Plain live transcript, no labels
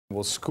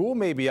Well, school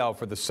may be out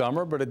for the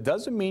summer, but it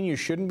doesn't mean you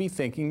shouldn't be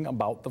thinking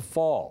about the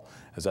fall.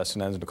 As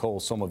SNN's Nicole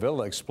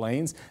Somavilla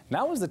explains,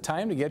 now is the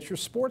time to get your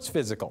sports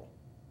physical.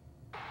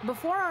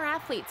 Before our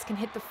athletes can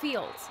hit the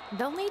fields,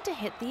 they'll need to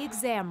hit the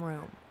exam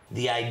room.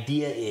 The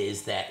idea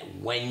is that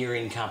when you're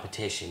in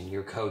competition,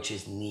 your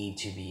coaches need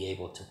to be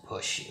able to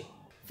push you.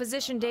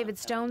 Physician David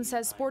Stone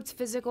says sports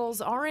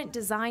physicals aren't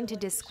designed to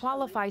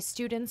disqualify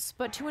students,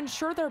 but to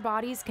ensure their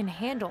bodies can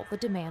handle the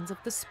demands of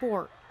the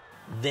sport.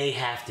 They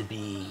have to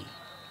be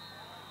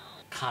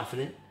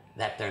confident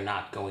that they're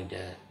not going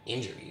to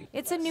injure you.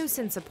 It's a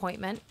nuisance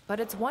appointment, but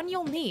it's one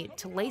you'll need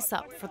to lace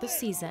up for the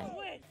season.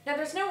 Now,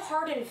 there's no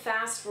hard and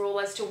fast rule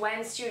as to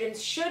when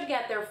students should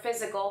get their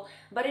physical,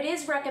 but it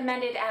is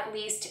recommended at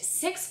least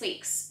 6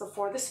 weeks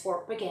before the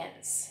sport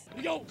begins.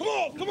 Yo,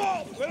 come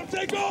on, let them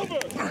take over!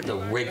 The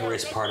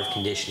rigorous part of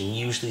conditioning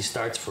usually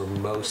starts for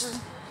most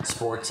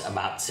sports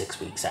about 6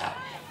 weeks out.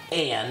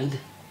 And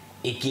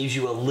it gives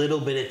you a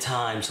little bit of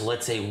time, so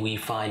let's say we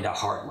find a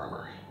heart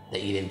murmur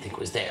that you didn't think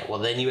was there. Well,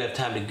 then you have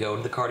time to go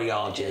to the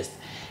cardiologist,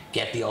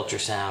 get the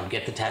ultrasound,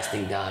 get the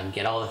testing done,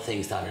 get all the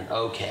things done, and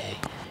okay,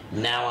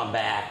 now I'm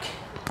back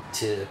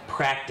to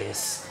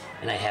practice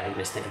and I haven't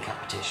missed any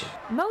competition.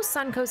 Most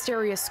Suncoast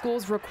area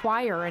schools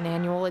require an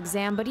annual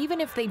exam, but even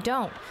if they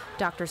don't,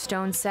 Dr.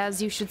 Stone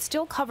says you should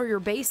still cover your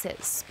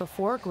bases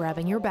before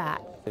grabbing your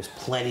bat. There's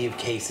plenty of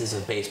cases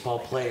of baseball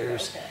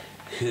players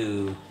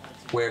who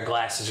wear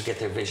glasses or get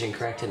their vision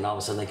corrected and all of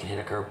a sudden they can hit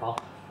a curveball.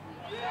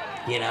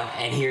 You know,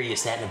 and here you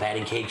sat in a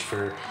batting cage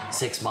for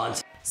 6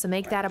 months. So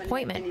make that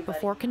appointment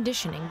before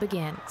conditioning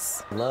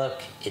begins.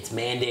 Look, it's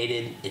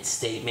mandated, it's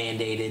state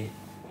mandated.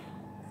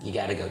 You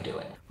gotta go do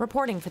it.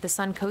 Reporting for the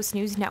Suncoast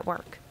News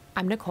Network,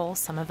 I'm Nicole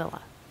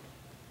Somavilla.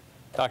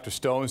 Dr.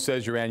 Stone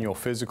says your annual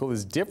physical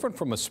is different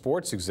from a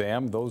sports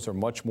exam. Those are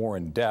much more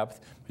in depth.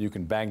 You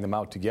can bang them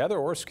out together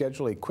or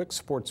schedule a quick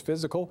sports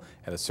physical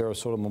at a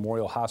Sarasota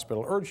Memorial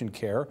Hospital urgent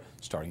care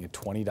starting at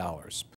 $20.